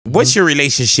What's your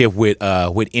relationship with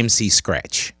MC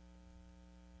Scratch?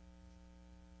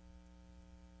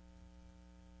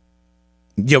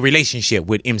 Your relationship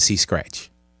with MC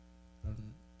Scratch.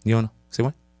 You don't know? Say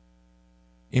what?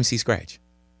 MC Scratch.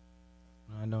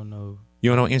 I don't know.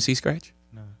 You don't know MC Scratch?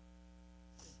 No.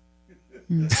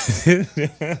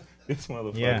 This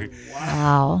motherfucker. Yeah.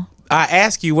 Wow. I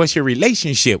ask you, what's your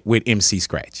relationship with MC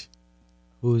Scratch?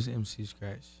 Who is MC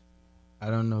Scratch? I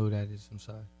don't know who that is. I'm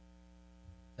sorry.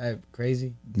 That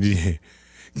crazy? Yeah.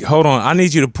 Hold on. I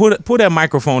need you to put that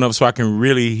microphone up so I can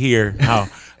really hear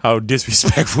how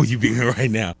disrespectful you being right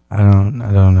now. I don't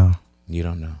know. You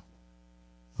don't know.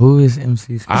 Who is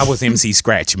MC Scratch? I was MC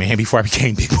Scratch, man, before I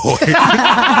became Big Boy.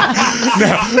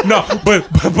 no, but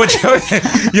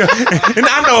yeah, and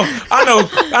I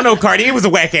know, Carti. It was a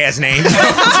whack ass name. You know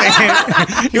what I'm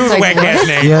saying? It was a whack ass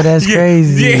name. Yo, that's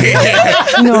crazy. Yeah.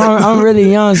 You know, I'm really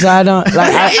young, so I don't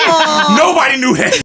like. Nobody knew that.